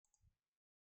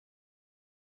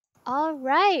All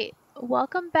right,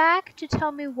 welcome back to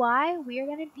Tell Me Why. We are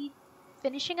going to be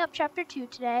finishing up chapter 2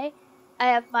 today. I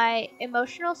have my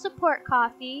emotional support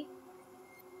coffee.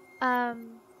 Um,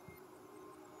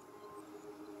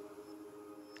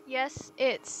 yes,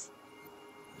 it's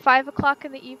 5 o'clock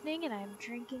in the evening and I'm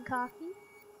drinking coffee.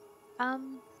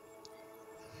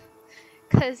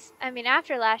 Because,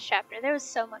 after last chapter, there was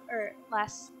so much, or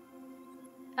last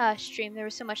stream, there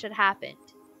was so much that happened.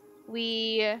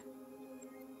 We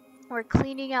were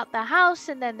cleaning out the house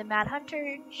and then the Mad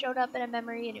Hunter showed up in a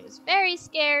memory and it was very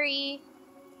scary.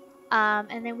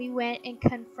 And then we went and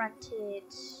confronted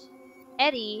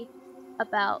Eddie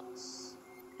about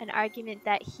an argument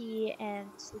that he and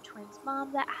the twins'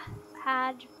 mom that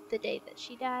had the day that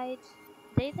she died.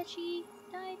 The day that she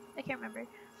died? I can't remember.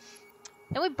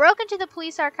 Then we broke into the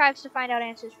police archives to find out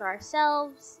answers for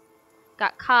ourselves.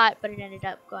 Got caught, but it ended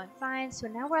up going fine. So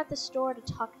now we're at the store to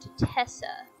talk to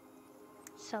Tessa.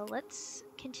 So let's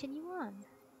continue on.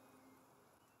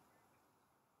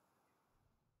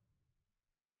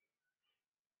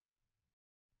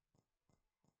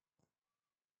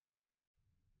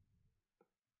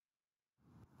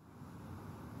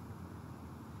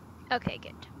 Okay,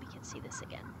 good. We can see this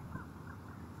again.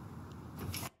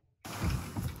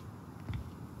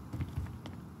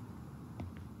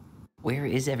 Where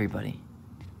is everybody?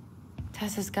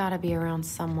 Tessa's gotta be around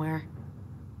somewhere.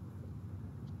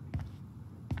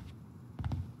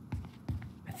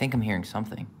 I think I'm hearing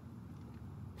something.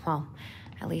 Well,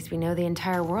 at least we know the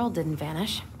entire world didn't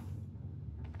vanish.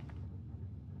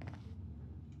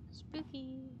 Spooky.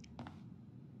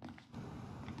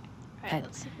 But Alright,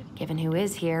 let's see if we can... given who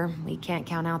is here, we can't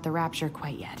count out the rapture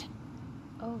quite yet.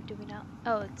 Oh, do we not?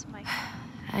 Oh, it's my...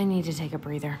 I need to take a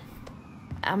breather.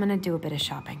 I'm gonna do a bit of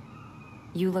shopping.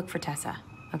 You look for Tessa,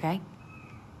 okay?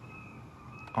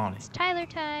 On It's it. Tyler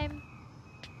time.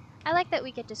 I like that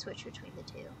we get to switch between the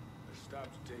two. I stopped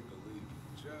to take a leak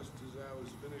just as I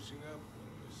was finishing up when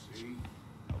I see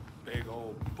a big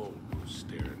old boat was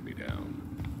staring me down.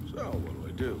 So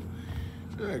what do?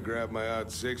 I grabbed my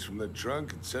odd six from the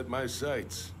trunk and set my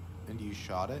sights. And you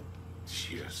shot it?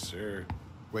 Yes, sir.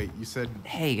 Wait, you said...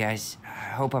 Hey guys, I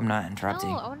hope I'm not interrupting.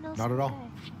 No, I want to know Not at all.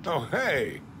 something. Oh,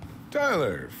 hey!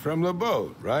 Tyler, from the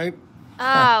boat, right?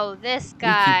 Oh, this We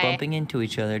guy. keep bumping into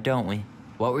each other, don't we?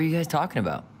 What were you guys talking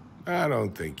about? I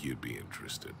don't think you'd be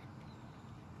interested.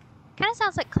 Kind of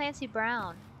sounds like Clancy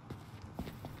Brown.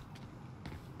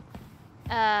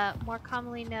 More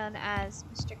commonly known as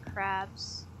Mr.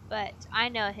 Krabs, but I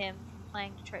know him from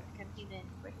playing Detroit Become Human,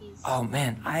 where he's Oh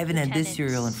man, I haven't had this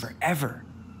cereal in Lieutenant. forever.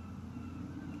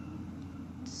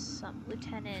 some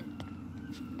Lieutenant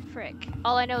Frick.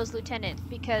 All I know is Lieutenant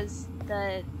because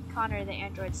the Connor the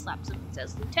android slaps him and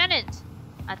says Lieutenant.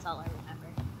 That's all I remember.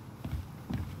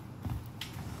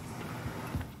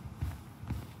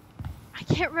 I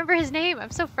can't remember his name.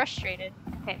 I'm so frustrated.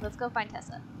 Okay, let's go find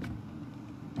Tessa.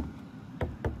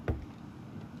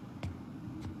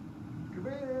 Come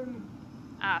in.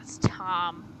 Ah, it's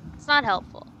Tom. It's not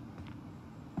helpful.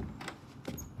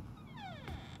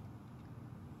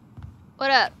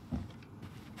 What up?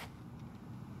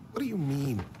 What do you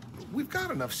mean? We've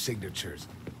got enough signatures.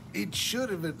 It should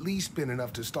have at least been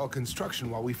enough to stall construction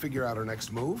while we figure out our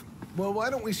next move. Well, why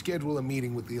don't we schedule a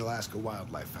meeting with the Alaska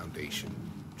Wildlife Foundation?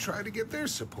 Try to get their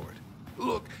support.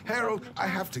 Look, Harold, I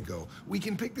have to go. We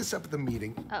can pick this up at the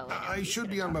meeting. Oh, I know I he's should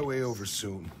gonna be on my talk way to us. over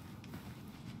soon.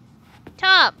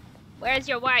 Tom, where's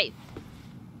your wife?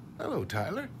 Hello,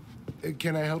 Tyler.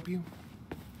 Can I help you?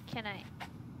 Can I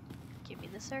give me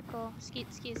the circle?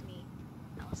 Excuse me,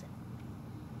 Allison.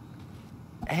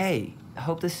 Hey, I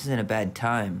hope this isn't a bad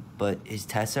time, but is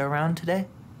Tessa around today?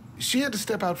 She had to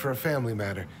step out for a family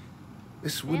matter.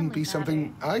 This wouldn't Family be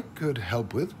something I could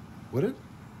help with, would it?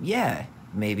 Yeah,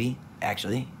 maybe,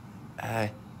 actually.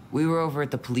 We were over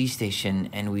at the police station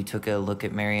and we took a look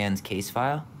at Marianne's case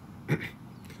file.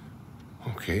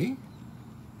 Okay.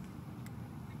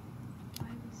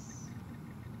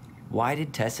 Why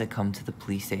did Tessa come to the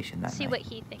police station that See night? what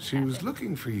he thinks. She was happened.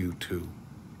 looking for you two.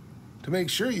 To make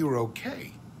sure you were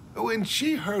okay. When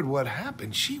she heard what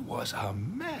happened, she was a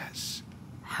mess.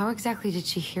 How exactly did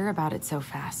she hear about it so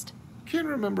fast? Can't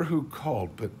remember who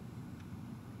called, but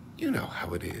you know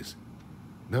how it is.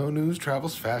 No news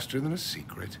travels faster than a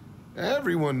secret.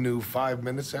 Everyone knew 5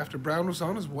 minutes after Brown was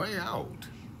on his way out.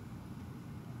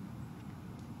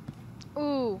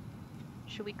 Ooh.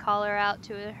 Should we call her out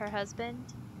to her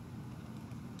husband?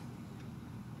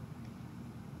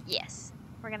 Yes.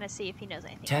 We're gonna see if he knows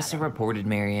anything Tessa about it. reported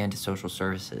Marianne to social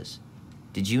services.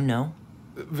 Did you know?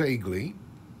 Vaguely.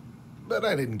 But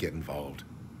I didn't get involved.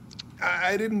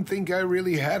 I didn't think I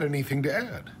really had anything to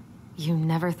add. You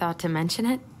never thought to mention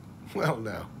it? Well,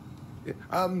 now,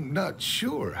 I'm not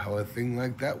sure how a thing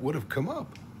like that would have come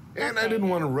up. And I Okay. didn't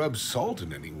want to rub salt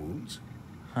in any wounds.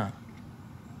 Huh.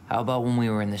 How about when we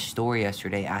were in the store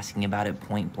yesterday asking about it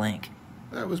point blank?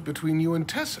 That was between you and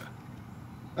Tessa.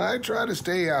 I try to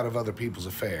stay out of other people's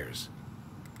affairs.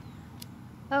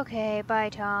 Okay, bye,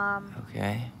 Tom.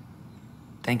 Okay.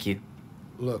 Thank you.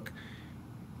 Look,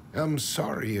 I'm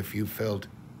sorry if you felt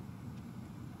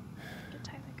Good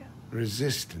time to go.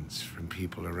 resistance from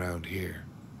people around here.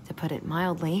 To put it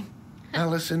mildly.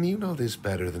 Allison, you know this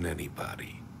better than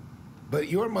anybody. But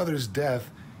your mother's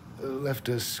death left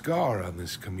a scar on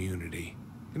this community.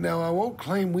 Now, I won't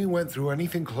claim we went through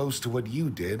anything close to what you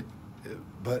did,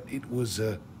 but it was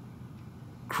a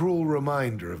cruel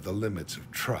reminder of the limits of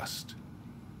trust.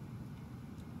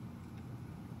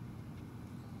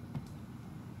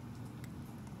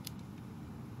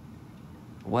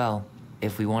 Well,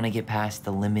 if we want to get past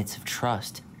the limits of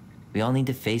trust, we all need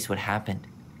to face what happened,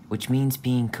 which means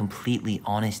being completely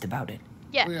honest about it.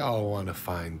 Yeah. We all want to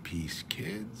find peace,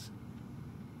 kids.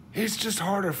 It's just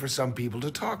harder for some people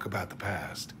to talk about the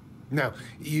past. Now,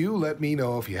 you let me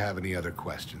know if you have any other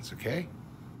questions, okay?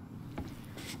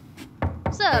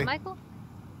 What's up, Hey. Michael?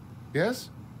 Yes?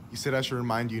 You said I should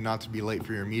remind you not to be late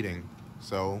for your meeting.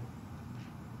 So,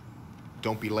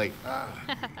 don't be late.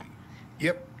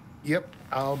 Yep.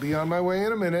 I'll be on my way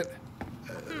in a minute.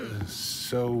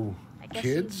 So, I guess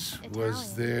kids, he's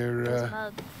was Italian. Those there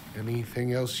mugs.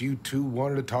 anything else you two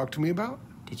wanted to talk to me about?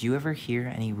 Did you ever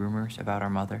hear any rumors about our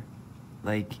mother?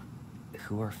 Like,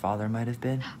 who our father might have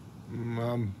been?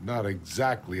 I'm not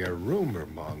exactly a rumor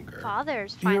monger.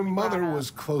 Father's finally Your mother brought up.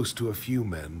 was close to a few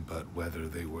men, but whether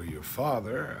they were your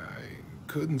father, I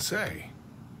couldn't say.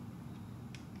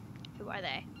 Who are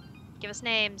they? Give us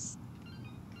names.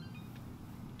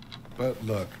 But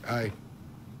look,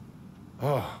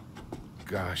 Oh,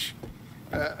 gosh.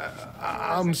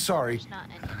 I'm sorry. There's not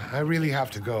any I really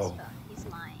have to go. stuff. He's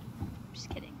lying. I'm just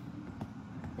kidding.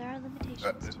 There are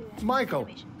limitations to it. Michael,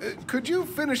 Animation. could you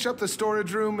finish up the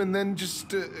storage room and then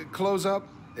just close up?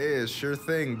 Yeah, sure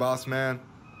thing, boss man.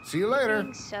 See you later.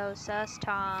 Being so sus,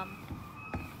 Tom.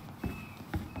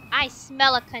 I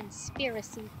smell a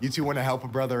conspiracy. You two want to help a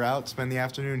brother out, spend the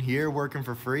afternoon here working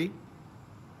for free?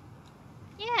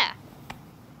 Yeah.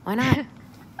 Why not?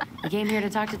 We came here to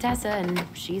talk to Tessa, and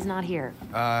she's not here.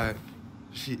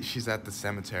 She's at the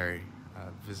cemetery,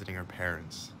 visiting her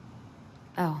parents.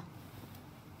 Oh,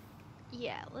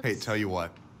 Yeah, let's... Hey, tell you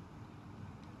what.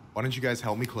 Why don't you guys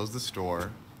help me close the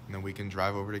store, and then we can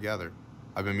drive over together?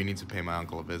 I've been meaning to pay my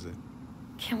uncle a visit.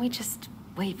 can we just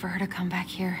wait for her to come back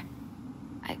here?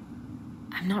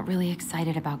 I'm not really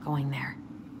excited about going there.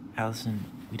 Allison,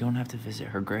 we don't have to visit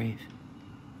her grave.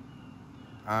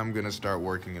 I'm gonna start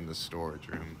working in the storage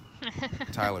room.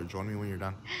 Tyler, join me when you're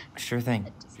done. Sure thing.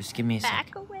 Just give me a Back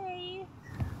sec. away.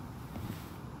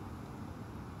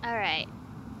 Alright.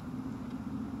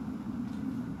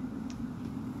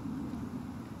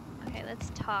 Okay, let's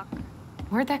talk.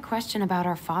 Where'd that question about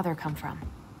our father come from?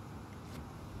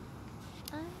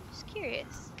 I'm just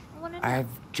curious. I want to know. I've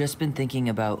just been thinking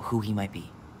about who he might be.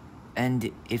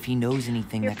 And if he knows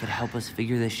anything Your that could help us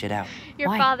figure this shit out. Your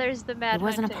Why? father's the mad He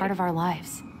wasn't a hunter. part of our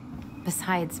lives.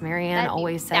 Besides, Marianne That'd be-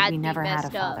 always said that'd we be never had a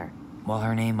messed up. father. Well,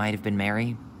 her name might have been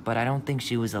Mary, but I don't think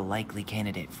she was a likely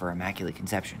candidate for Immaculate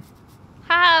Conception.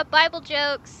 Ha! Bible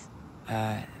jokes.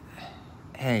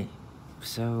 Hey,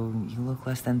 so you look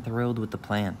less than thrilled with the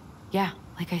plan. Yeah,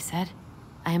 like I said,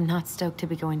 I am not stoked to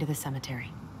be going to the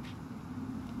cemetery.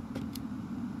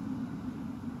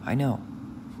 I know,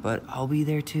 but I'll be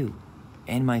there too.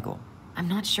 And Michael. I'm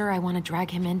not sure I want to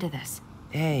drag him into this.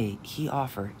 Hey, he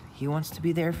offered. He wants to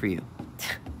be there for you.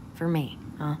 For me,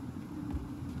 huh?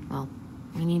 Well,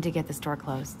 we need to get the store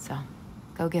closed, so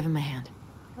go give him a hand.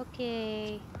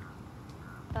 Okay.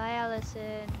 Bye,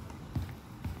 Allison.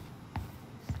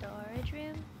 Storage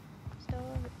room?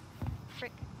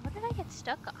 Frick. What did I get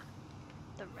stuck on?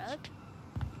 The rug?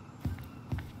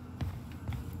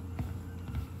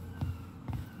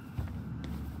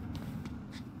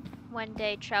 One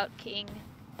day, Trout King,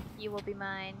 you will be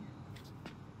mine.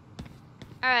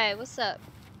 Alright, what's up?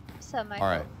 What's up, Michael?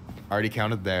 Alright, I already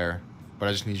counted there, but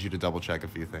I just need you to double check a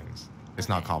few things. It's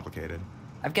not Okay. complicated.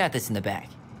 I've got this in the bag.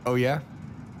 Oh yeah?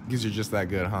 Because you're just that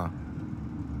good, huh?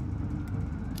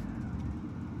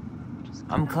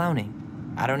 I'm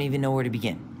clowning. I don't even know where to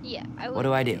begin. Yeah, What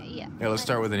do I do? Yeah. Yeah, let's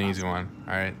start with an easy one,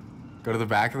 alright? Go to the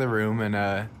back of the room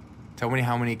and tell me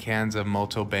how many cans of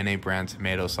Molto Bene brand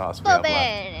tomato sauce we have left.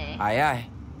 Bene. Aye, aye.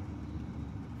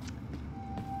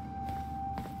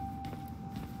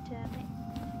 Damn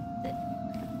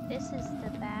it. This is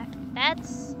the back.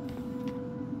 That's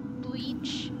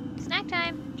Snack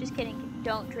time. Just kidding.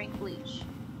 Don't drink bleach.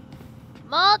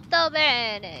 Molto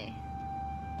bene.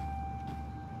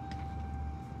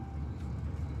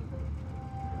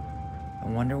 I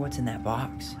wonder what's in that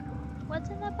box. What's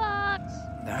in the box?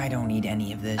 I don't need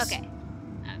any of this. Okay.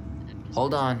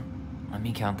 Hold on. Let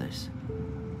me count this.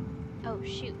 Oh,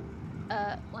 shoot.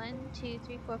 1, 2,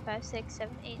 3, 4, 5, 6,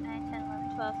 7, 8, 9, 10,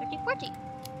 11, 12, 13, 14.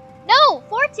 No!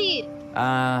 14!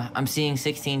 I'm seeing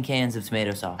 16 cans of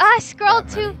tomato sauce. I scrolled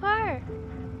That too many. far.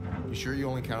 You sure you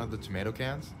only counted the tomato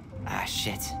cans? Ah,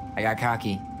 shit. I got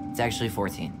cocky. It's actually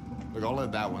 14. Look, I'll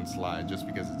let that one slide just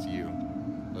because it's you.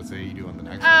 Let's say you do on the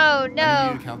next Oh, one. I no.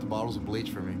 need you to count the bottles of bleach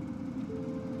for me.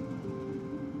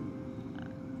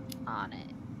 On it.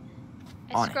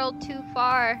 I On it. scrolled too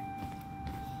far.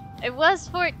 It was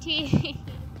 14.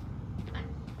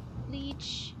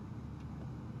 Bleach.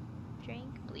 Drink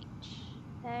bleach.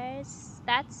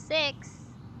 That's 6.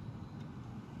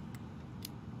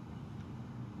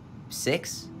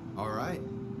 6? All right.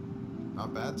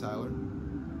 Not bad, Tyler.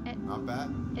 Not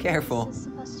bad. Careful. This is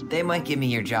supposed to be They might give me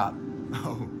your job.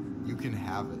 Oh, you can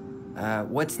have it.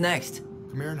 What's next?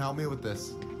 Come here and help me with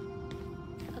this.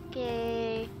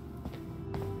 Okay.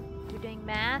 You're doing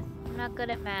math? I'm not good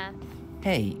at math.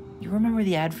 Hey, you remember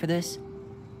the ad for this?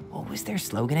 What was their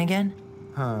slogan again?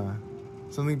 Huh.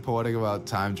 Something poetic about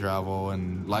time travel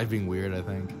and life being weird, I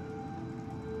think.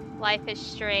 Life is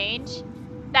Strange.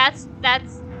 That's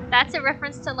a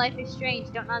reference to Life is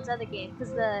Strange, Don't Nod's other game,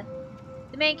 because the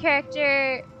main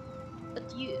character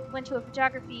went to a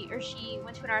photography, or she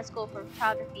went to an art school for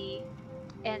photography,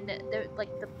 and the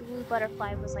blue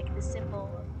butterfly was like the symbol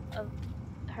of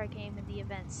her game and the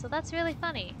events. So that's really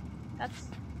funny.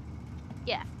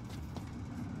 Yeah.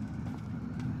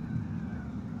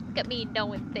 Look at me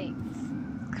knowing things.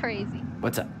 It's crazy.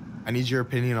 What's up? I need your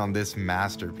opinion on this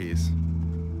masterpiece.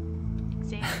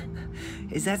 Examine.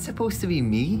 Is that supposed to be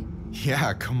me?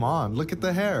 Yeah, come on. Look at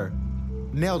the hair.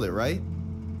 Nailed it, right?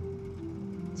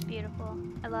 It's beautiful.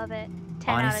 I love it.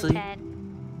 10 Honestly? out of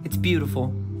 10. It's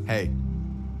beautiful. Hey,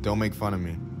 don't make fun of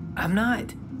me. I'm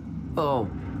not. Oh,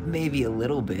 maybe a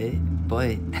little bit,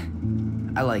 but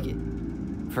I like it.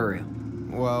 For real.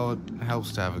 Well, it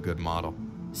helps to have a good model.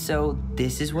 So,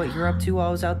 this is what you're up to while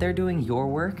I was out there doing your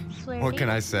work? Flirting? What can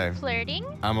I say? Flirting?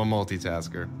 I'm a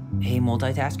multitasker. Hey,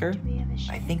 multitasker? Do we have a I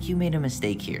ship? think you made a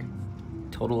mistake here.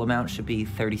 Total amount should be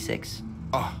 36.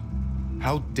 Oh,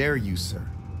 how dare you, sir?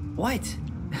 What?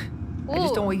 I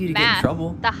just don't Ooh, want you to get in math.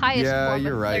 trouble. The highest Yeah, form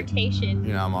you're of right. flirtation.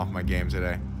 You know, I'm off my game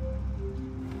today.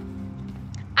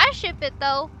 I ship it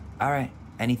though. Alright,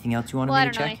 anything else you wanted Well, I me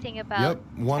don't to know check? anything about. Yep,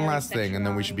 one Tyler's last thing, and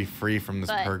then we should be sexuality. free from this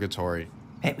But- purgatory.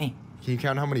 Hit me. Can you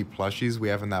count how many plushies we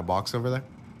have in that box over there?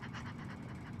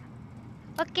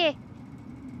 Okay,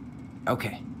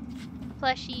 Okay.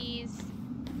 plushies.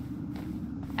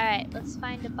 Alright, let's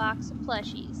find a box of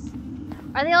plushies.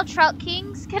 Are they all Trout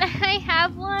Kings? Can I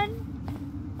have one?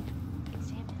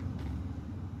 Examine.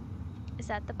 Is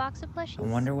that the box of plushies? I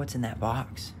wonder what's in that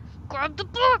box. Grab the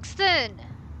box then!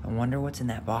 I wonder what's in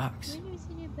that box. Where is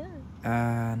it in your book?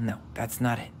 No, that's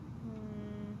not it.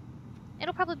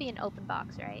 It'll probably be an open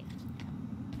box, right?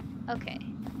 Okay,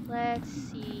 let's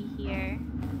see here.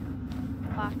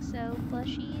 Box of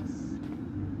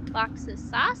plushies. Box of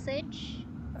sausage.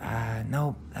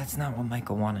 No, that's not what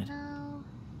Michael wanted. No.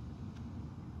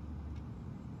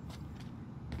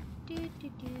 Do do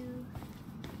do.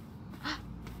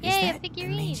 Is Yay, a that the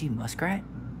figurine! mangy muskrat?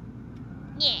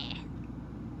 Yeah.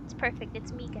 It's perfect.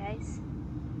 It's me, guys.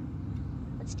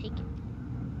 Let's take it.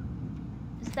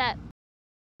 Is that?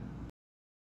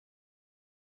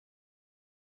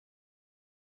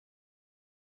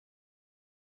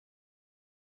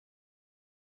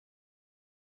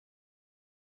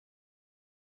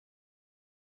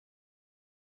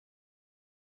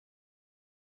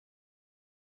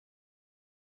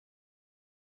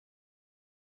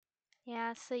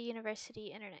 Yeah, it's the university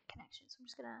internet connection. So I'm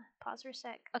just gonna pause for a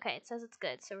sec. Okay, it says it's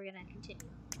good, so we're gonna continue.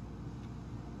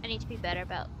 I need to be better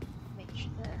about making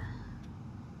sure the.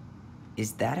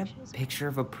 Is that a picture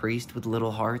of a priest with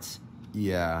little hearts?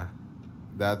 Yeah,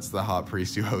 that's the hot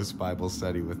priest who hosts Bible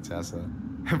study with Tessa.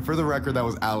 And for the record, that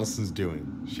was Allison's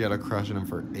doing. She had a crush on him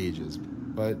for ages.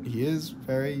 But he is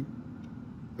very,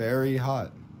 very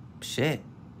hot. Shit,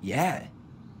 yeah.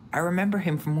 I remember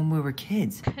him from when we were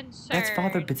kids. That's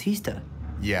Father Concerned. Batista.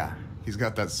 Yeah, he's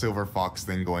got that silver fox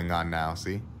thing going on now,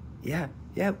 see? Yeah,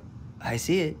 yep, I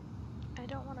see it. I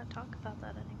don't want to talk about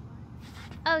that anymore.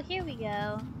 Oh, here we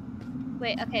go.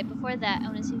 Wait, okay, before that, I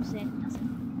want to see if there's anything else.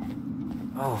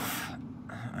 Oh,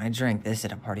 I drank this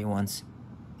at a party once.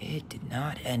 It did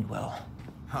not end well.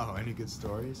 Oh, any good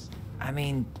stories? I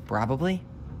mean, probably.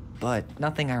 but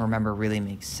nothing I remember really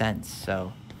makes sense,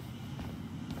 so...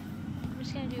 I'm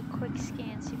just gonna do a quick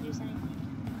scan, see if there's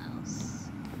anything else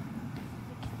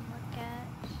we can look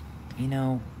at. You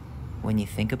know, when you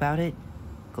think about it,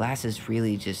 glass is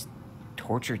really just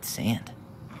tortured sand.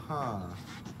 Huh.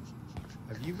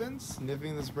 Have you been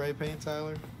sniffing the spray paint,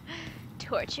 Tyler?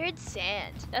 Tortured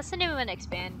sand. That's the name of an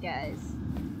expand, guys.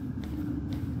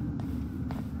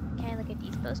 Can I look at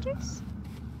these posters?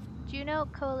 Juno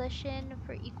Coalition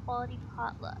for Equality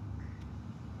Potluck.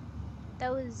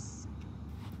 That was...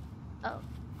 Oh,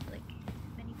 like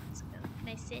many months ago. Can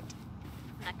I sit?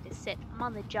 I'm not gonna sit. I'm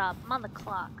on the job. I'm on the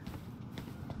clock.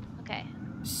 Okay.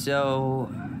 So...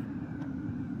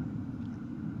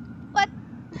 What?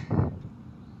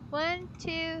 1,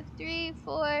 2, 3,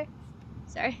 4.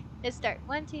 Sorry, let's start.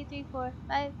 1, 2, 3, 4,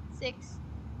 5, 6,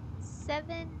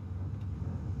 7,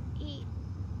 8,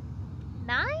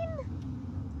 9?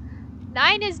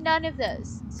 9 is none of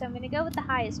those, so I'm gonna go with the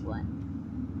highest one.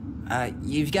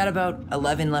 You've got about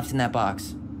 11 left in that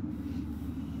box.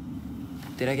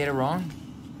 Did I get it wrong?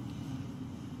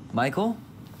 Michael?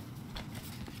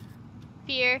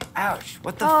 Fear. Ouch,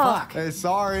 what the fuck? Hey,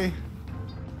 sorry.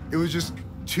 It was just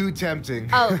too tempting.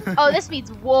 Oh, this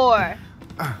means war.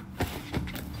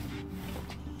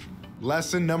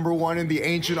 Lesson number 1 in the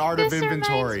ancient art of This reminds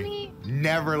inventory. me-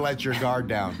 Never let your guard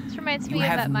down. This reminds You me of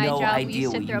have at my no job we idea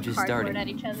used to what throw you just cardboard started. at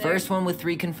each other. First one with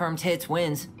 3 confirmed hits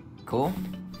wins. Cool?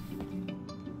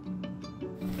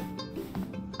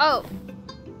 Oh.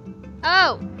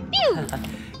 Oh. Phew.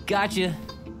 Gotcha.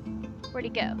 Where'd he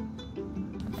go?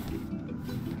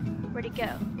 Where'd he go?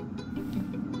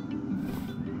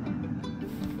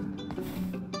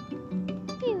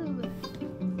 Phew.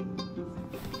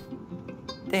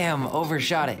 Damn,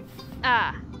 overshot it.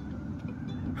 Ah.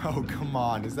 Oh, come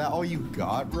on. Is that all you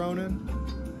got, Ronan?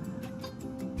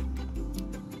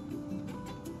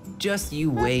 Just you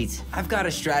wait. I've got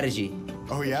a strategy.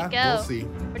 Oh, yeah? Go. We'll see.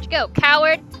 Where'd you go,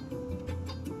 coward?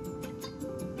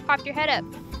 Pop your head up.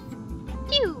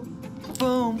 Phew.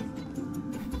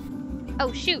 Boom.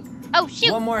 Oh, shoot. Oh,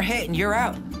 shoot. One more hit and you're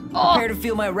out. Oh. Prepare to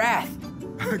feel my wrath.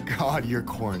 God, you're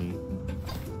corny.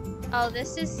 Oh,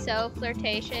 this is so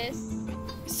flirtatious.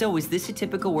 So, is this a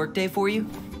typical workday for you?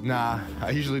 Nah,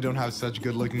 I usually don't have such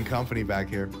good-looking company back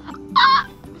here.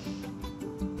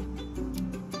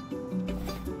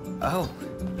 Oh,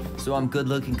 so I'm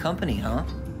good-looking company, huh?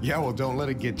 Yeah, well, don't let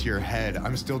it get to your head.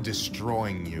 I'm still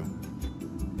destroying you.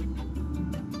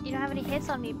 You don't have any hits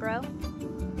on me, bro.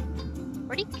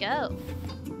 Where'd he go?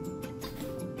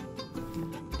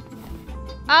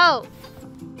 Oh!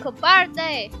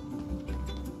 Cobarde!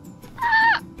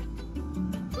 Ah!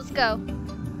 Let's go.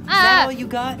 Is that all you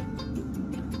got?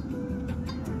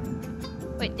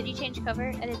 Wait, did you change cover?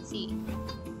 I didn't see.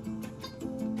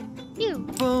 Phew!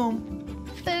 Boom.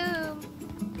 Boom!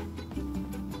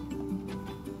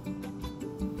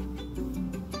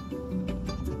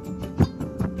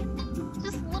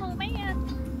 Just a little man.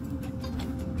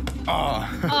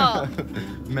 Oh.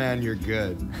 Man, you're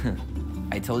good.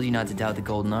 I told you not to doubt the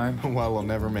golden arm. Well, we'll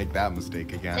never make that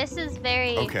mistake again. This is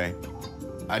very... Okay.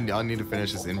 I'll need to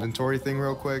finish this inventory thing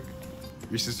real quick.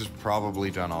 Your sister's probably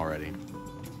done already.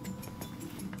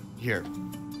 Here,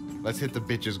 let's hit the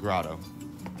bitch's grotto.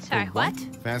 Sorry, The what?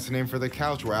 Fancy name for the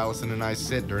couch where Allison and I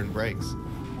sit during breaks.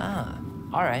 Ah,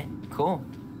 alright, cool.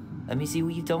 Let me see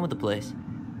what you've done with the place.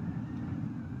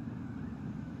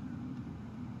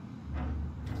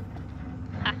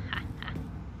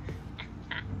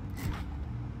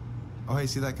 Oh, hey,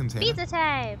 see that container? Pizza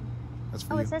time! That's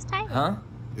for Oh, you. it says time. Huh?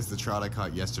 It's the trout I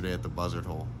caught yesterday at the buzzard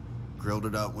hole. Grilled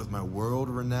it up with my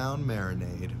world-renowned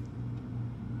marinade.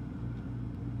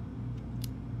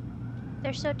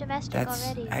 They're so domestic That's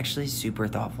already. actually super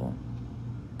thoughtful.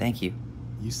 Thank you.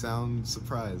 You sound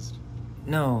surprised.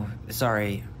 No,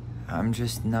 sorry. I'm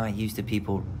just not used to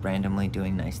people randomly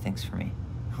doing nice things for me.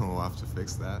 We'll have to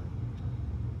fix that.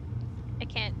 I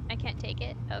can't take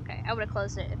it? Okay, I would've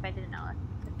closed it if I didn't know I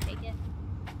couldn't take it.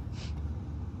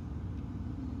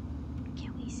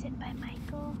 Can we sit by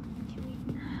Michael?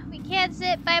 We can't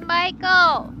sit by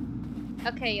Michael!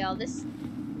 Okay, y'all,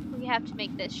 we have to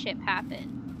make this ship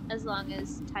happen. As long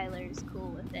as Tyler's cool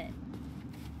with it.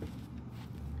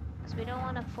 Because we don't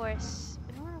want to force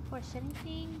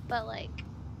anything, but like,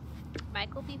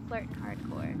 Michael be flirting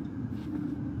hardcore.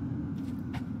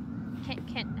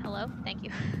 Hello? Thank you.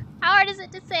 How hard is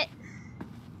it to sit?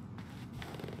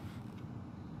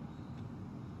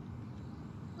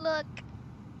 Look.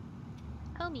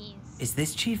 Homies. Is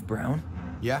this Chief Brown?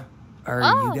 Yeah? Are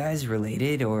Oh. you guys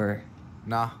related or...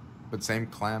 Nah, but same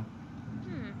clan.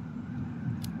 Hmm.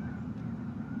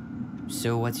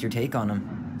 So what's your take on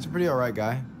him? He's a pretty alright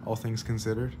guy. all things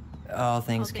considered. All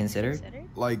things considered.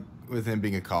 Like, with him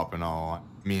being a cop and all,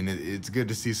 I mean, it's good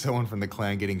to see someone from the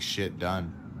clan getting shit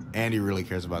done. And he really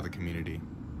cares about the community.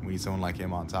 We need someone like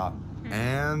him on top.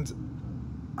 And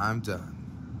I'm done.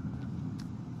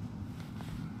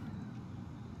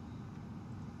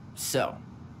 So,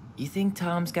 you think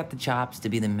Tom's got the chops to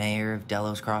be the mayor of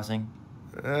Delos Crossing?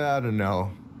 I don't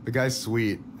know. The guy's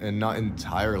sweet and not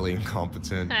entirely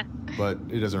incompetent, but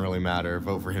it doesn't really matter.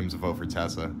 Vote for him to vote for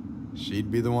Tessa.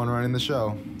 She'd be the one running the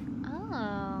show.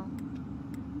 Oh.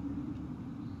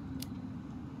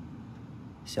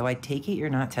 So I take it you're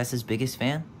not Tessa's biggest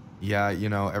fan? Yeah, you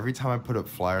know, every time I put up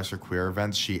flyers for queer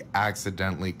events, she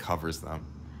accidentally covers them.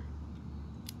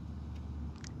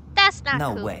 That's not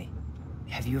No cool. way.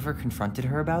 Have you ever confronted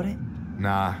her about it?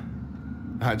 Nah,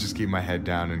 I just keep my head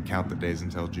down and count the days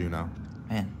until Juno.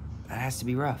 Man, that has to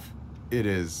be rough. It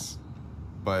is.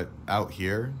 But out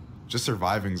here, just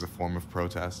surviving's a form of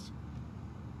protest.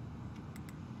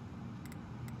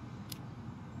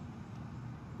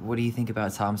 What do you think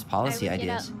about Tom's policy I would get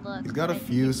out ideas? and look, He's got but a I think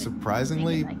few it would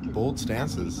surprisingly make it I could bold ask any more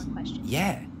stances. questions.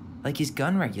 Yeah, like his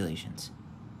gun regulations.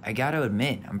 I gotta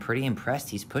admit, I'm pretty impressed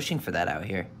he's pushing for that out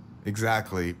here.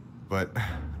 Exactly, but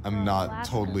I'm Well, not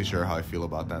Alaska, totally sure though. how I feel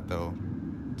about that, though,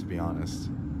 to be honest.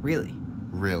 Really?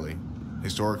 Really.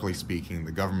 Historically speaking,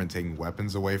 the government taking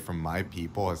weapons away from my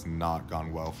people has not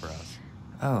gone well for us.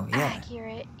 Oh, yeah.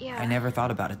 Accurate, yeah. I never thought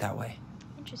about it that way.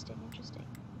 Interesting.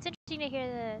 It's interesting to hear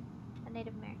the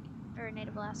Native American or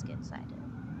Native Alaskan side of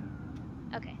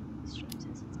it. Okay, stream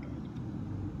says it's good.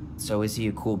 So is he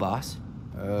a cool boss?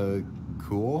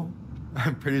 Cool?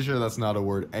 I'm pretty sure that's not a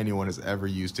word anyone has ever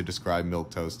used to describe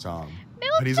Milquetoast Tom.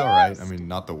 Milk But he's alright. I toast! mean,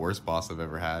 not the worst boss I've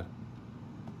ever had.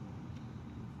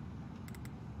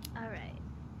 Alright.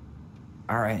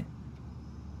 Alright.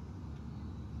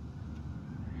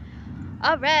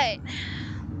 Alright.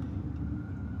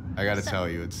 I gotta So- tell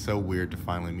you, it's so weird to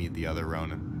finally meet the other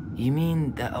Ronin. You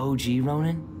mean the OG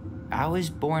Ronin? I was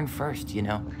born first, you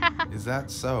know? Is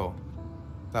that so?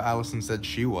 Thought Allison said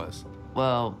she was.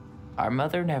 Well, our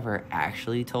mother never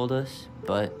actually told us,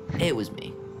 but it was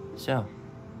me. So,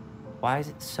 why is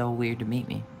it so weird to meet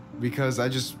me? Because I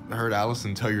just heard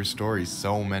Allison tell your story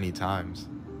so many times.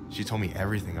 She told me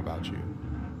everything about you.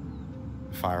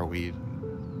 Fireweed,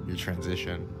 your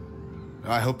transition.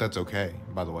 I hope that's okay,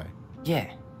 by the way.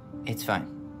 Yeah, it's fine.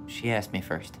 She asked me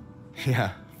first.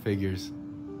 Yeah, figures.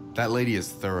 That lady is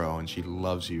thorough and she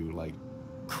loves you like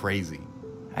crazy.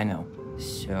 I know.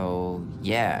 So,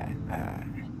 yeah,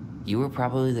 you were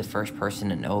probably the first person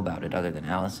to know about it other than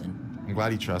Allison. I'm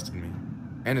glad he trusted me.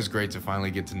 And it's great to finally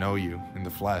get to know you in the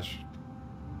flesh.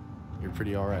 You're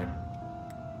pretty alright.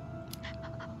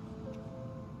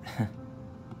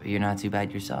 But you're not too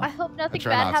bad yourself. I hope nothing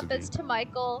try bad not to happens be. to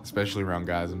Michael. Especially around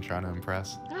guys I'm trying to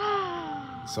impress.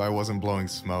 So I wasn't blowing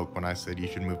smoke when I said you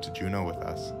should move to Juneau with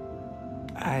us.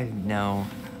 I know.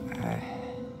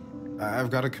 I've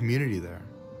got a community there.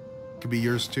 Could be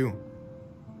yours too.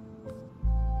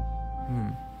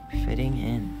 Fitting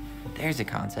in. There's a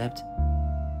concept.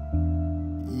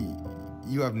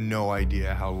 You have no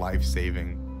idea how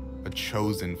life-saving a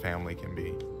chosen family can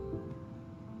be.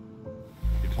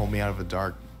 It pulled me out of the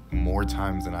dark more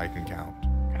times than I can count.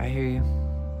 I hear you.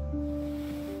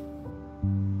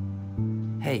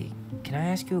 Hey, can I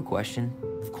ask you a question?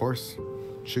 Of course.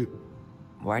 Shoot.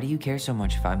 Why do you care so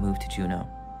much if I move to Juneau?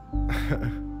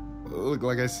 Look,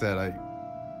 like I said,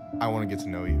 I want to get to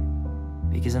know you.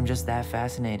 Because I'm just that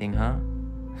fascinating, huh?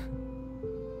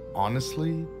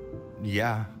 Honestly,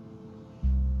 yeah.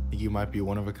 I think you might be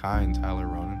one of a kind, Tyler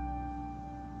Ronan.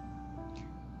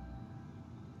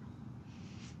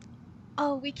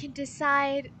 Oh, we can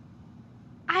decide.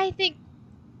 I think.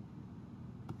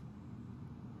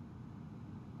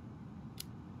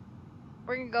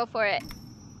 We're gonna go for it.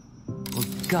 Well,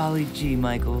 golly gee,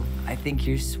 Michael. I think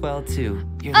you're swell too.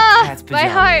 You're the Ah, cat's my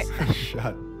heart. pajamas.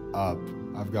 Shut up.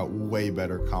 I've got way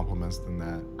better compliments than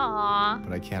that. Aww.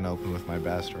 But I can't open with my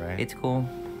best, right? It's cool.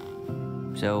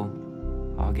 So,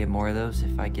 I'll get more of those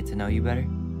if I get to know you better.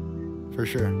 For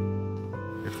sure.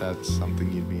 If that's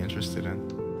something you'd be interested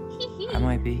in. I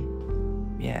might be.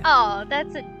 Yeah. Oh,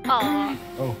 that's a. Aw.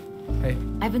 Oh, hey.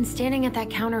 I've been standing at that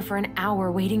counter for an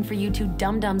hour waiting for you two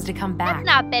dum-dums to come back. It's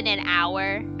not been an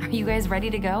hour. Are you guys ready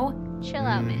to go? Chill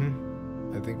out, man.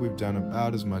 Mhm. I think we've done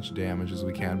about as much damage as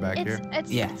we can back here.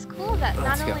 Yeah. It's cool that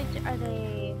Let's not go. only are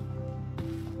they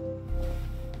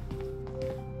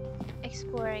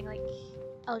exploring like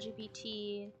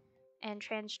LGBT and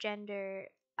transgender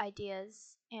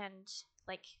ideas and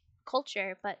like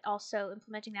culture, but also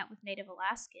implementing that with Native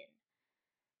Alaskan.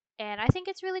 And I think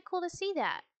it's really cool to see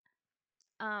that.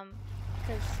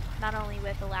 Because not only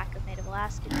with the lack of Native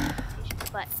Alaskan representation,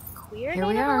 but queer Here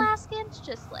we Native are. Alaskans,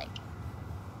 just like...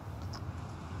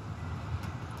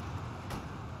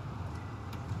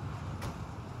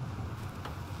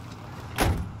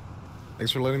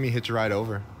 Thanks for letting me hitch a ride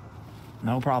over.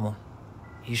 No problem.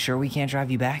 You sure we can't drive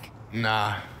you back?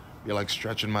 Nah, feel like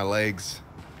stretching my legs.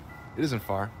 It isn't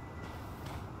far.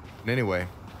 And anyway,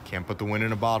 can't put the wind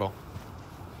in a bottle.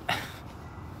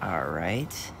 All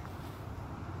right.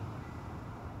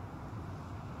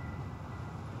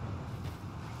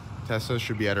 Tessa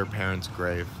should be at her parents'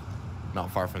 grave, not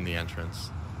far from the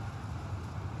entrance.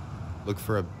 Look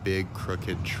for a big,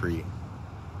 crooked tree.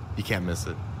 You can't miss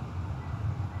it.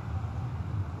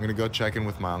 I'm gonna go check in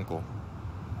with my uncle.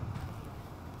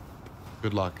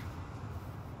 Good luck.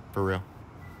 For real.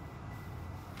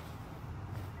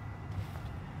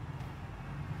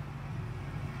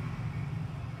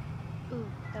 Ooh,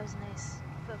 that was a nice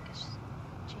focus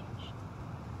change.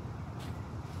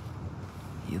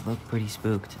 You look pretty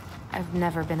spooked. I've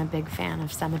never been a big fan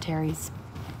of cemeteries.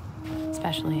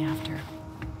 Especially after,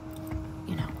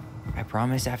 you know. I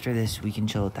promise after this we can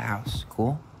chill at the house,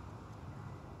 cool?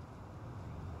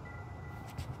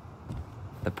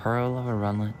 The pearl of a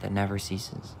runlet that never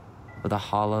ceases. With a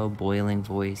hollow, boiling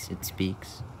voice it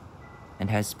speaks,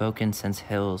 and has spoken since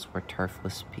hills were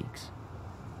turfless peaks.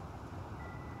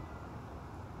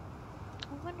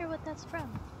 I wonder what that's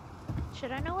from.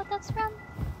 Should I know what that's from?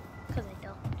 Because I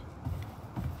don't.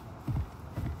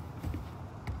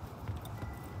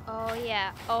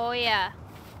 Oh yeah.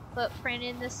 Footprint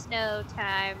in the snow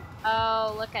time.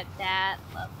 Oh, look at that.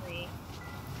 Lovely.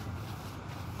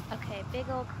 Okay, big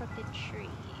old crooked tree.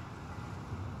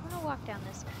 I'm gonna walk down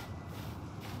this way.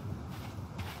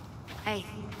 Hey,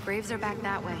 graves are back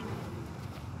that way.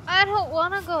 I don't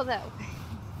want to go that way.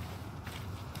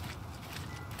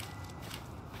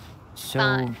 So,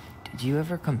 Fine. did you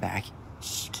ever come back?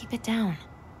 Shh, keep it down.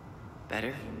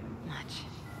 Better? Much.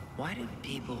 Why do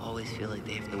people always feel like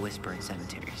they have to whisper in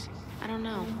cemeteries? I don't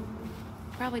know.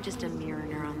 Probably just a mirror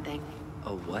neuron thing.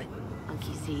 Oh, what?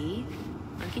 Monkey see,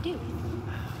 monkey do.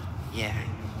 Yeah.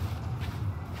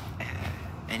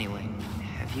 Anyway,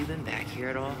 have you been back here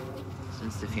at all?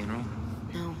 Since the funeral?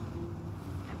 No.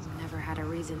 I've never had a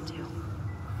reason to.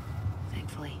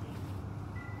 Thankfully.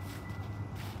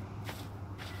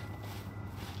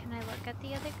 Can I look at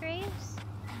the other graves?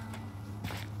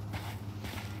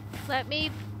 Let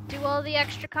me do all the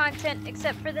extra content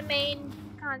except for the main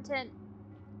content.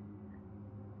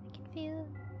 I can feel...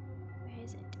 Where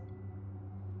is it?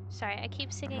 Sorry, I keep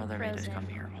My singing mother made us Frozen. come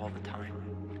here all the time.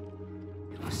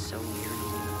 It was so weird.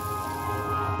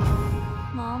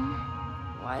 Mom,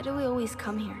 why do we always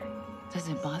come here? Does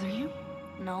it bother you?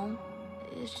 No,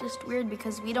 it's just weird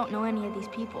because we don't know any of these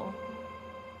people.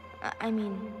 I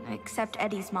mean, except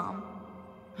Eddie's mom.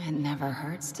 It never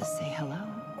hurts to say hello.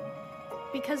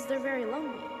 Because they're very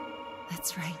lonely.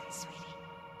 That's right, sweetie.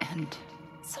 And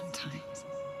sometimes,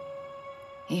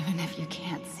 even if you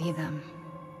can't see them,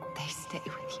 they stay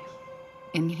with you.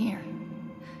 In here.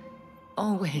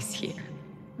 Always here.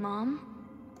 Mom?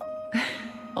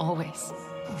 Always.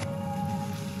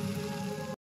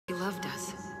 He loved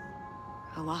us.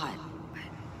 A lot, but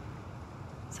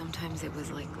sometimes it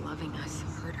was like loving us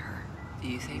hurt her. Do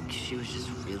you think she was just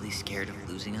really scared of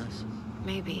losing us?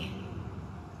 Maybe.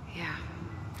 Yeah.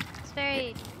 It's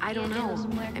very... I don't Dia de know. los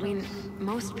I mean, Muertos.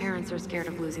 most parents are scared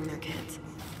of losing their kids.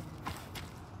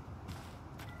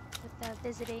 With the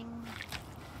visiting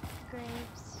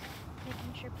graves,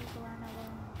 making sure people aren't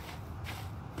alone.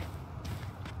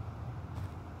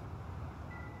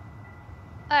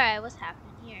 Alright, what's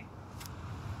happening here?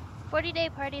 40-day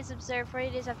parties observed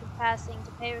 40 days after passing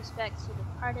to pay respects to the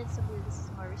departed. Simply, this is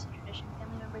a more recent tradition.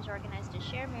 Family members organized a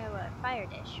shared meal at a fire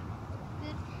dish.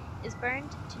 Food is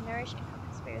burned to nourish and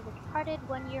comfort the spirit of the departed.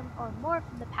 1 year or more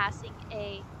from the passing,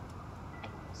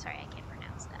 sorry, I can't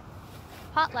pronounce that.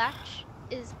 Potlatch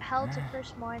is held to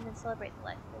first mourn, then celebrate the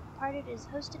life of the departed. It is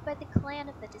hosted by the clan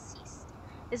of the deceased.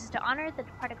 This is to honor the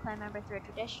departed clan member through a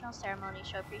traditional ceremony,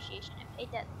 show appreciation, and pay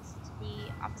debts to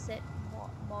the opposite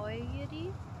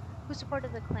moiety who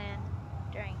supported the clan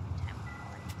during the time of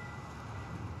mourning.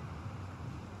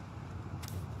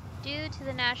 Due to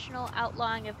the national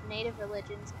outlawing of native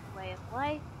religions and way of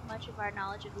life, much of our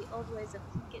knowledge of the old ways of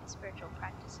Tlingit spiritual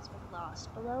practice has been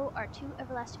lost. Below are 2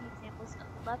 everlasting examples of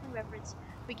the love and reverence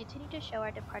we continue to show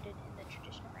our departed in the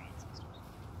tradition of our ancestors.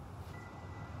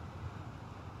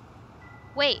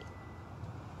 Wait.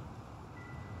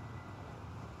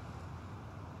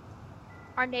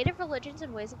 Are native religions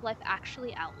and ways of life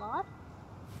actually outlawed?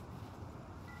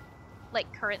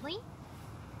 Like currently?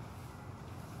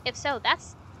 If so,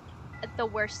 that's the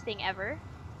worst thing ever.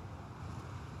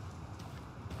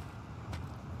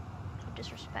 How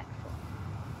disrespectful.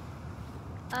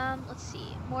 Let's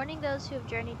see. Mourning those who have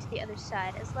journeyed to the other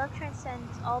side. As love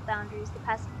transcends all boundaries, the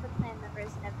passing of a clan member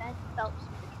is an event felt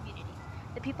through the community.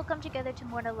 The people come together to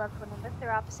mourn a loved one and lift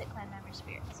their opposite clan member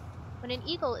spirits. When an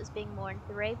eagle is being mourned,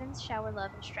 the ravens shower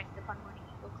love and strength upon mourning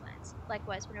eagle clans.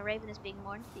 Likewise, when a raven is being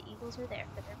mourned, the eagles are there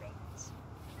for their ravens.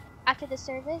 After the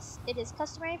service, it is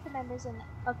customary for members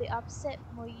of the opposite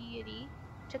moiety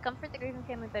to comfort the grieving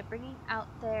family by bringing out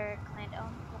their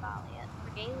clan-owned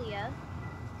regalia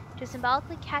to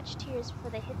symbolically catch tears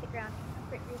before they hit the ground to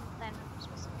comfort grieving clan members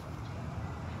with support.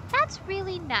 That's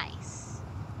really nice.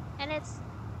 And it's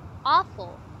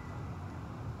awful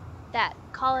that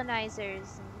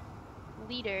colonizers and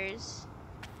leaders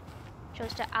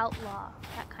chose to outlaw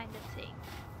that kind of thing.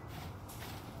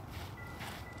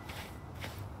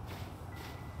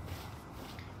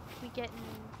 We getting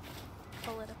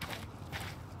political.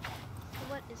 So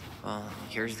what is it? Well,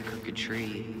 here's the crooked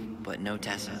tree, but no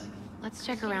Tessa. Let's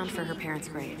check around for her parents'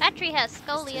 grave. That tree has Just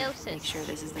to scoliosis. make sure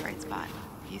this is the right spot.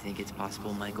 You think it's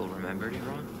possible Michael remembered it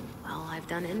wrong? Well, I've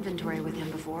done inventory with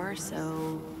him before,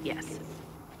 so yes.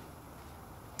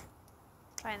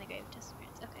 Find the grave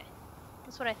testaments. Okay.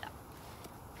 That's what I thought.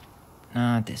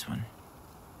 Not this one.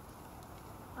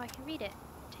 Oh, I can read it.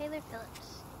 Taylor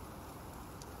Phillips.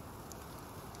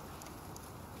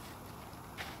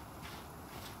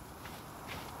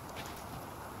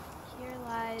 Here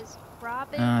lies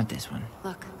Robin. Not this one.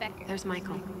 Look, Becker. there's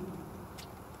Michael.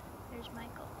 There's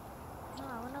Michael. Oh,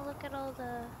 I want to look at all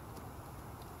the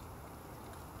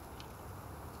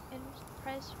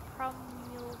enterprise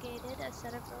promulgated a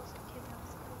set of rules and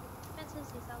criminals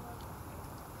expenses. These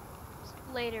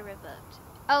all later revoked.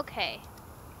 Okay.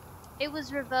 It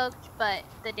was revoked, but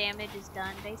the damage is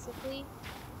done, basically.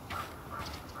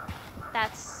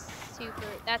 That's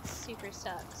super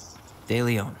sucks. De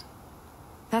Leon.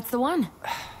 That's the one.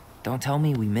 Don't tell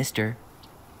me we missed her.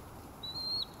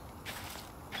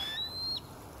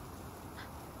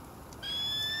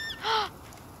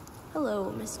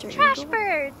 Hello, Mr. Trash Eagle.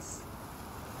 birds!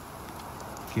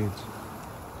 Kids.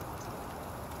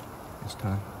 It's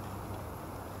time.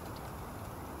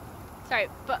 Sorry,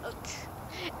 but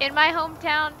in my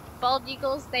hometown, bald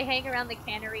eagles, they hang around the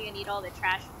cannery and eat all the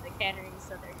trash from the cannery,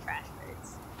 so they're trash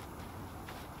birds.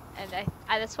 And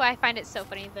that's why I find it so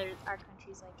funny that our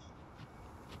country's like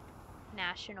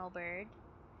national bird.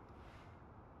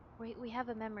 Wait, we have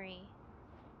a memory.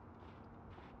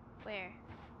 Where?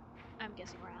 I'm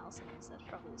guessing where Allison is. That's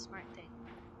probably the smart thing.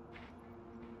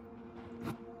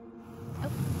 Oh.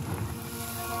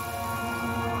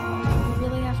 You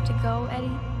really have to go, Eddie?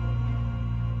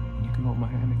 You can hold my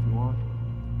hand if you want.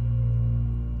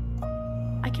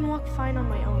 I can walk fine on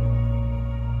my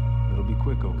own. It'll be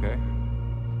quick, okay?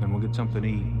 Then we'll get something to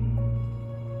eat.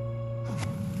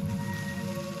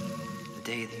 The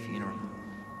day of the funeral.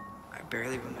 I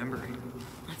barely remember it.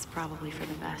 That's probably for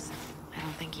the best. I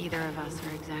don't think either of us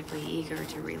are exactly eager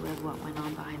to relive what went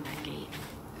on behind that gate.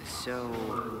 So...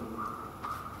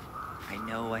 I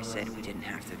know I said we didn't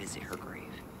have to visit her grave.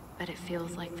 But it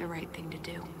feels like the right thing to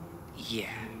do.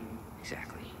 Yeah,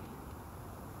 exactly.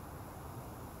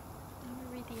 I'm gonna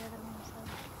read the other ones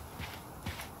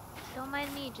though. Don't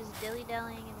mind me just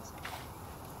dilly-dallying in a second.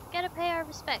 Gotta pay our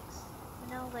respects.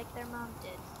 You know, like their mom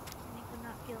did. Make them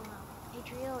not feel alone.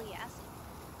 Adriel, yes.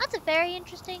 That's a very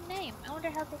interesting name. I wonder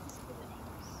how they consider the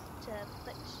names to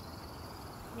put.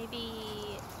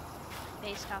 Maybe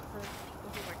based off of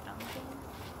people who worked on the game.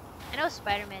 I know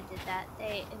Spider-Man did that.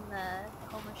 They, in the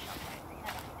homeless shelter, they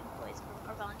had employees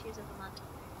or volunteers of the month,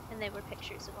 and they were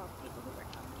pictures of all the people who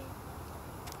worked on the game.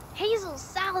 Hazel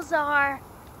Salazar!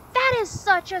 That is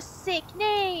such a sick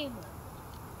name!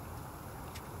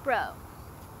 Bro.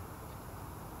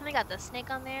 And I got the snake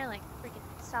on there, like freaking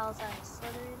Salazar and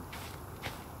Slytherin.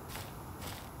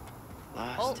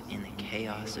 Lost in the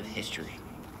chaos of history.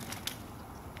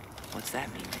 What's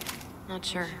that mean? Not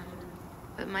sure.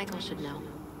 But Michael should know.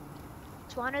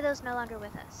 To honor those no longer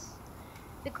with us.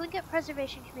 The Klingot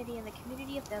Preservation Committee and the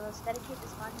community of Delos dedicate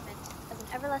this monument as an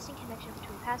everlasting connection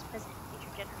between past, present, and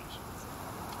future generations.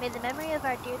 May the memory of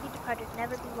our dearly departed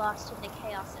never be lost in the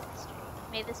chaos of history.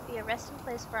 May this be a resting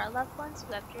place for our loved ones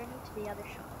who have journeyed to the other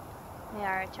shore. May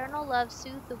our eternal love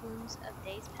soothe the wounds of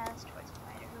days past towards a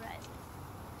brighter horizon.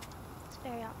 It's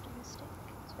very optimistic.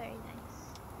 It's very nice.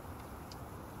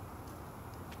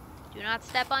 Do not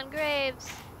step on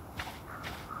graves.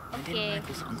 When did Okay.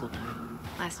 Michael's uncle die?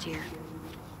 Last year.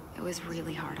 It was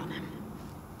really hard on him.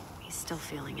 He's still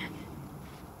feeling it.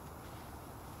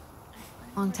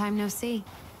 Long time no see.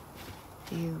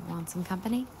 Do you want some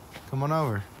company? Come on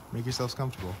over. Make yourselves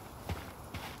comfortable.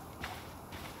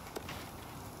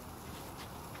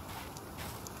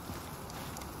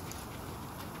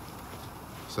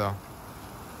 So,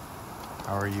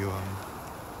 how are you,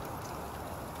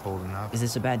 holding up? Is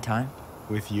this a bad time?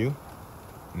 With you?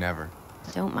 Never.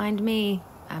 Don't mind me.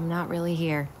 I'm not really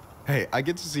here. Hey, I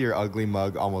get to see your ugly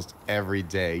mug almost every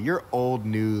day. You're old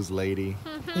news, lady.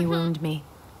 You wound me.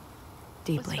 That's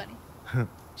Deeply. funny.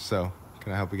 So,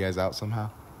 can I help you guys out somehow?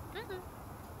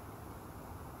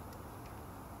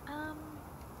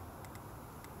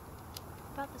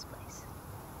 About this place.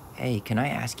 Hey, can I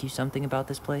ask you something about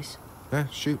this place? Yeah,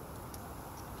 shoot.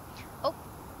 Oh.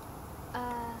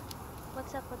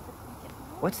 What's up with the Plinkett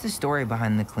Memorial? What's the story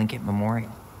behind the Plinkett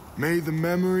Memorial? May the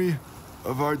memory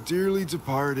of our dearly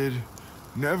departed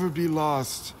never be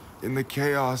lost in the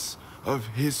chaos of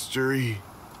history.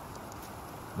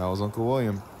 That was Uncle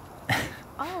William.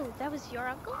 Oh, that was your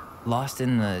uncle? Lost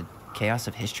in the chaos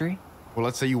of history? Well,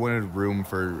 let's say you wanted room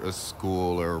for a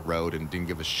school or a road and didn't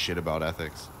give a shit about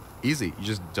ethics. Easy, you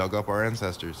just dug up our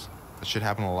ancestors. That shit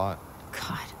happened a lot.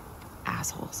 God,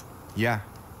 assholes. Yeah,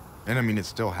 and I mean, it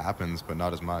still happens, but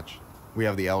not as much. We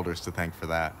have the elders to thank for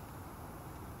that.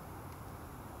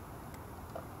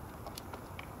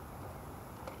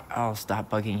 I'll stop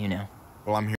bugging you now.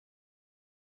 Well, I'm here.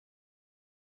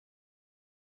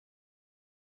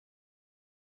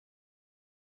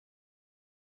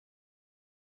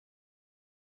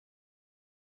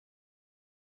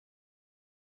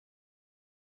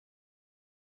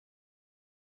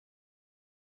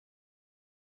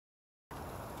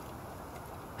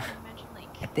 Imagine, like,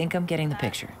 I think I'm getting the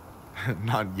picture.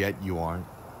 Not yet, you aren't.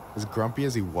 As grumpy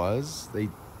as he was, they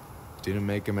didn't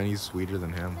make him any sweeter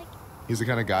than him. He's the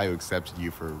kind of guy who accepted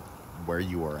you for where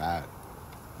you were at,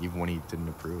 even when he didn't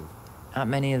approve. Not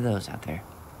many of those out there.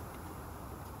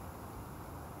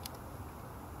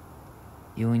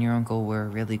 You and your uncle were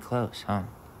really close, huh?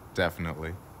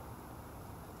 Definitely.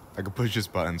 I could push his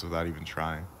buttons without even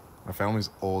trying. My family's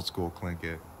old school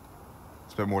Plinkett.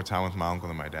 Spent more time with my uncle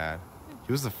than my dad.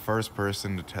 He was the first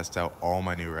person to test out all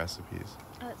my new recipes,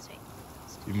 oh, that's sweet.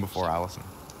 even before Allison.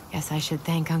 Guess I should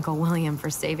thank Uncle William for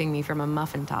saving me from a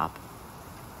muffin top.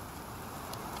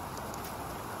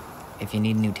 If you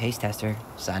need a new taste tester,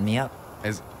 sign me up.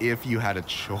 As if you had a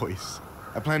choice.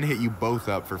 I plan to hit you both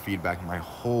up for feedback my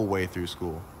whole way through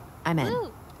school. I'm in.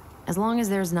 Woo! As long as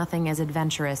there's nothing as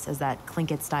adventurous as that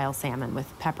Plinkett-style salmon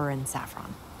with pepper and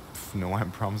saffron. No,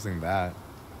 I'm promising that.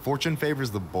 Fortune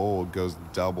favors the bold, goes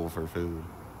double for food.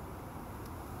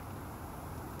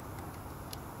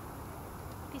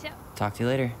 Peace out. Talk to you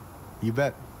later. You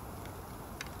bet.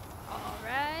 All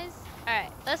rise. All right,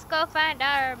 let's go find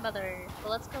our mother.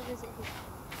 Well, let's go visit his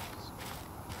house.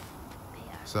 Pay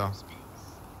our So? respects.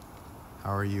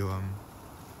 How are you,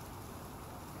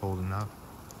 holding up?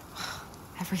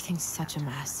 Everything's such a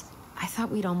mess. I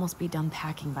thought we'd almost be done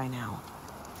packing by now.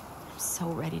 I'm so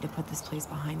ready to put this place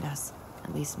behind us.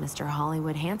 At least Mr.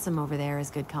 Hollywood Handsome over there is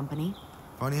good company.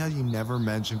 Funny how you never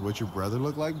mentioned what your brother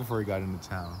looked like before he got into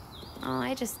town. Oh,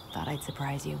 I just thought I'd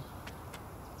surprise you.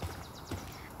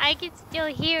 I can still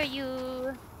hear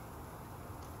you.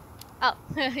 Oh,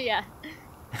 yeah.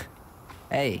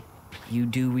 Hey, you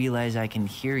do realize I can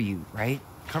hear you, right?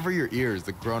 Cover your ears,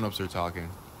 the grown-ups are talking.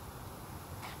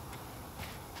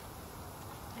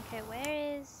 Okay,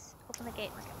 where is... Open the gate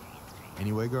and look at your hands, right?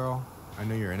 Anyway, girl, I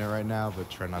know you're in it right now, but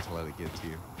try not to let it get to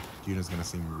you. Juna's gonna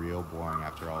seem real boring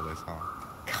after all this, huh?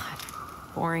 God,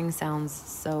 boring sounds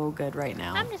so good right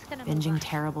now. I'm just gonna move Binging on.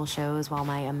 terrible shows while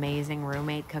my amazing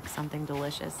roommate cooks something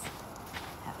delicious.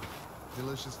 Heaven.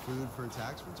 Delicious food for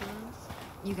tax returns?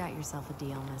 You got yourself a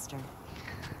deal, mister.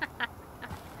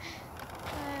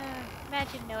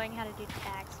 Imagine knowing how to do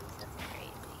taxes. That's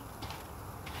crazy.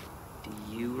 Do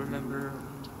you remember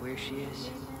where she is?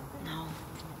 No.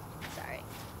 Sorry.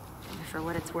 For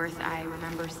what it's worth, I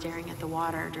remember staring at the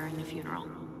water during the funeral.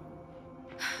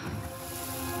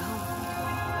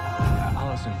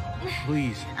 Allison,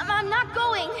 please. I'm not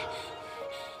going.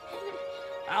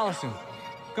 Allison,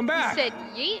 come You back. said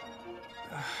yeet?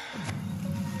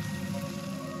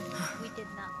 We did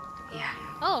not want to go. Yeah.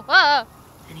 Oh, whoa!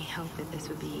 Any hope that this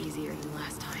would be easier than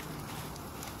last time?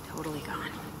 Totally gone.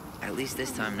 At least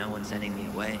this time no one's sending me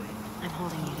away. I'm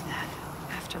holding you to that.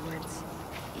 Afterwards,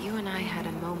 you and I had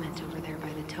a moment over there by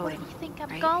the Where totem. do you think I'm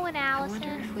right? going, I Allison?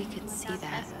 wonder if we could see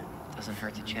that. Doesn't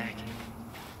hurt to check.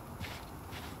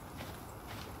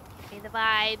 Give me the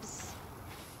vibes.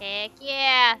 Heck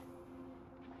yeah!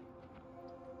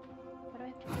 What do I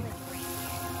have to do, like, right here?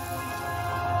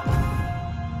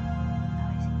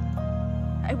 Oh,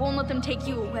 I see. I won't let them take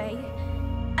you away.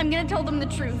 I'm gonna tell them the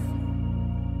truth.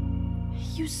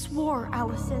 You swore,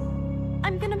 Allison.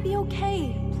 I'm gonna be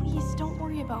okay. Please don't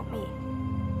worry about me.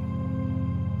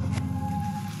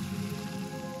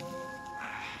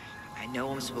 I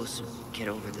know I'm supposed to get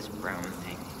over this Brown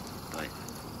thing, but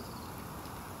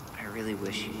I really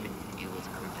wish you'd been able to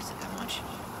come visit that much.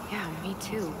 Yeah, me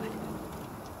too,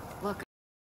 but look,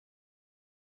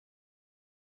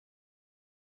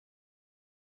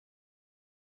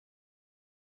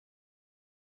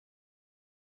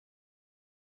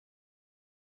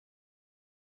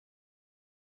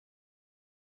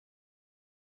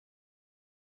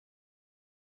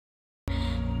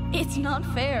 It's not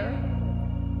fair.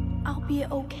 I'll be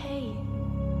okay.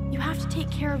 You have to take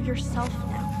care of yourself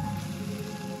now.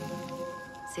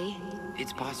 see?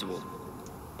 It's possible,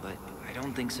 but I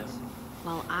don't think so.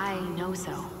 Well, I know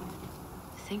so.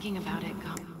 Thinking about it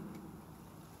got...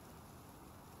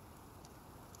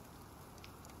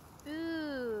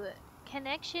 Ooh,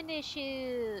 connection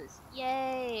issues.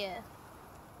 Yay.